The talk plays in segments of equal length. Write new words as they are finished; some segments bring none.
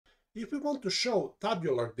If we want to show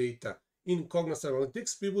tabular data in Cognos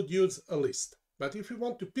Analytics, we would use a list. But if we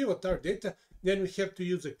want to pivot our data, then we have to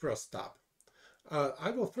use a crosstab.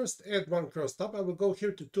 I will first add one crosstab. I will go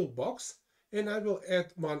here to Toolbox, and I will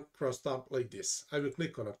add one crosstab like this. I will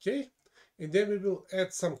click on OK, and then we will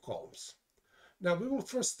add some columns. Now we will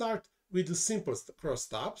first start with the simplest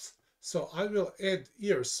crosstabs. So I will add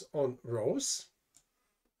years on rows,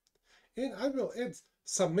 and I will add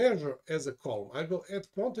some measure as a column. I will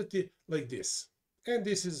add quantity like this, and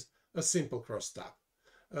this is a simple crosstab.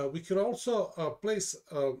 We can also place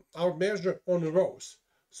our measure on rows.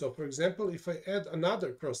 So for example, if I add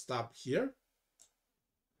another crosstab here,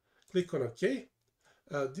 click on OK,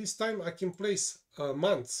 this time I can place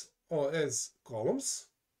months as columns,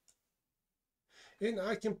 and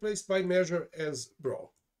I can place by measure as row.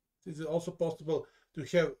 It is also possible to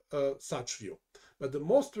have such view. But the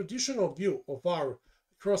most traditional view of our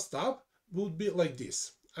crosstab would be like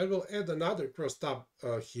this. I will add another crosstab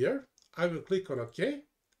here. I will click on OK,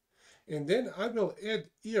 and then I will add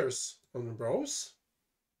years on rows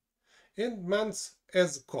and months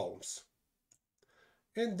as columns.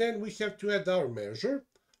 And then we have to add our measure.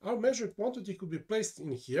 Our measure quantity could be placed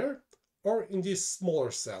in here or in this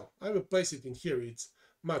smaller cell. I will place it in here, it's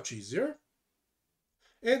much easier.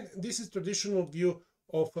 And this is traditional view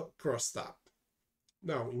of a crosstab.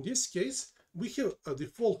 Now in this case, we have a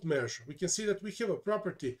default measure. We can see that we have a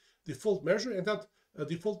property default measure, and that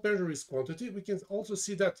default measure is quantity. We can also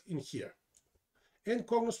see that in here. And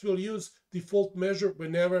Cognos will use default measure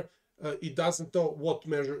whenever it doesn't know what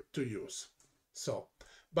measure to use. So,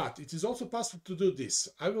 but it is also possible to do this.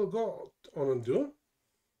 I will go on undo,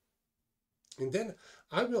 and then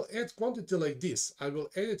I will add quantity like this. I will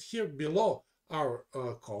add it here below our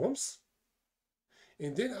columns,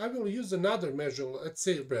 and then I will use another measure, let's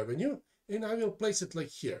say revenue, and I will place it like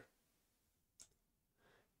here.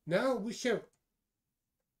 Now we have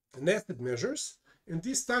nested measures, and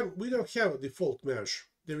this time we don't have a default measure.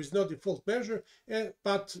 There is no default measure,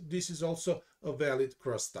 but this is also a valid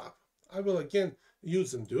crosstab. I will again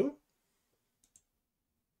use undo,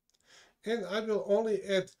 and I will only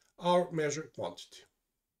add our measure quantity.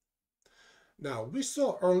 Now, we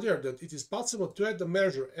saw earlier that it is possible to add the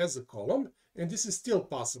measure as a column, and this is still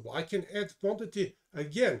possible. I can add quantity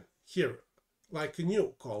again here, like a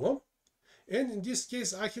new column, and in this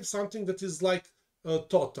case I have something that is like a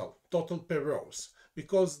total per rows,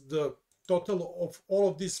 because the total of all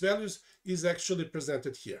of these values is actually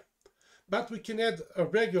presented here. But we can add a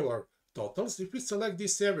regular totals. If we select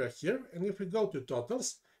this area here, and if we go to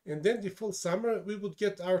totals, and then default summary, we would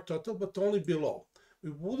get our total, but only below.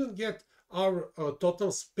 We wouldn't get our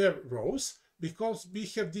totals per rows, because we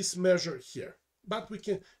have this measure here. But we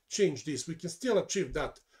can change this. We can still achieve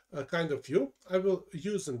that kind of view. I will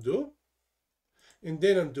use undo, and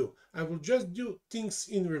then undo. I will just do things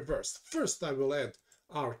in reverse. First, I will add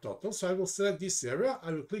our total. So I will select this area.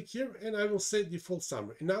 I will click here, and I will say default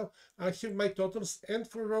summary. And now I have my totals and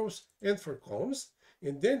for rows and for columns.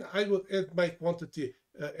 And then I will add my quantity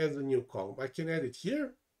as a new column. I can add it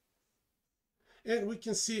here. And we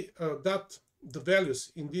can see that the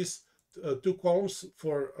values in these two columns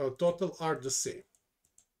for total are the same.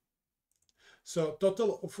 So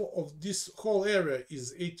total of this whole area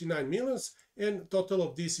is 89 millions, and total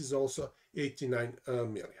of this is also 89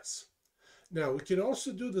 millions. Now we can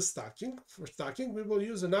also do the stacking. For stacking, we will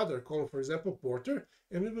use another column, for example, quarter,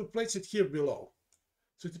 and we will place it here below.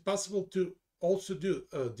 So it's possible to also do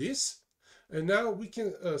this. And now we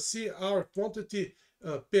can see our quantity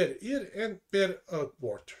per year and per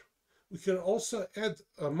quarter. We can also add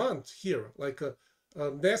a month here, like a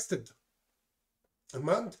nested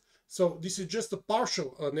month. So this is just a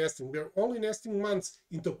partial nesting. We are only nesting months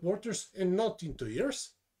into quarters and not into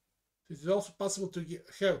years. It is also possible to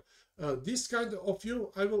have this kind of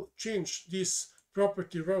view. I will change this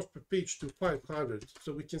property rows per page to 500,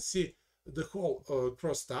 so we can see the whole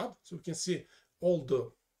crosstab. So we can see all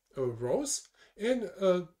the rows, and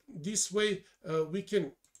this way we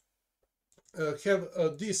can have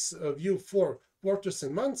this view for quarters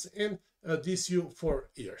and months, and this view for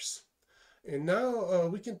years. And now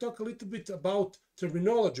we can talk a little bit about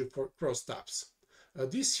terminology for crosstabs.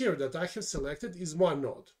 This here that I have selected is one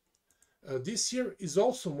node. This here is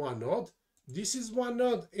also one node. This is one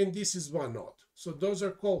node, and this is one node. So those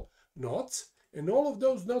are called nodes, and all of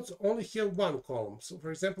those nodes only have one column. So for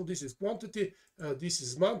example, this is quantity, this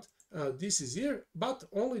is month, this is year, but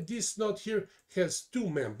only this node here has two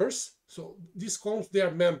members. So these columns, they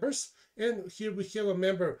are members, and here we have a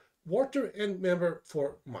member quarter and member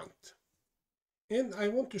for month. And I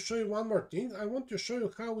want to show you one more thing. I want to show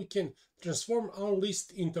you how we can transform our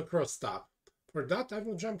list into crosstab. For that, I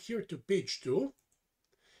will jump here to page 2.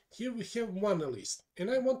 Here we have one list, and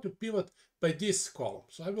I want to pivot by this column.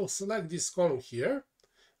 So I will select this column here.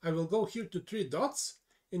 I will go here to 3 dots,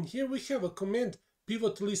 and here we have a command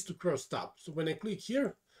pivot list to crosstab. So when I click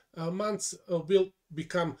here, months will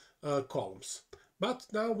become columns. But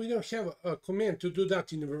now we don't have a command to do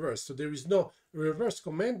that in reverse. So there is no reverse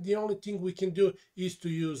command. The only thing we can do is to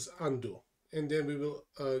use undo, and then we will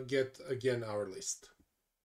get again our list.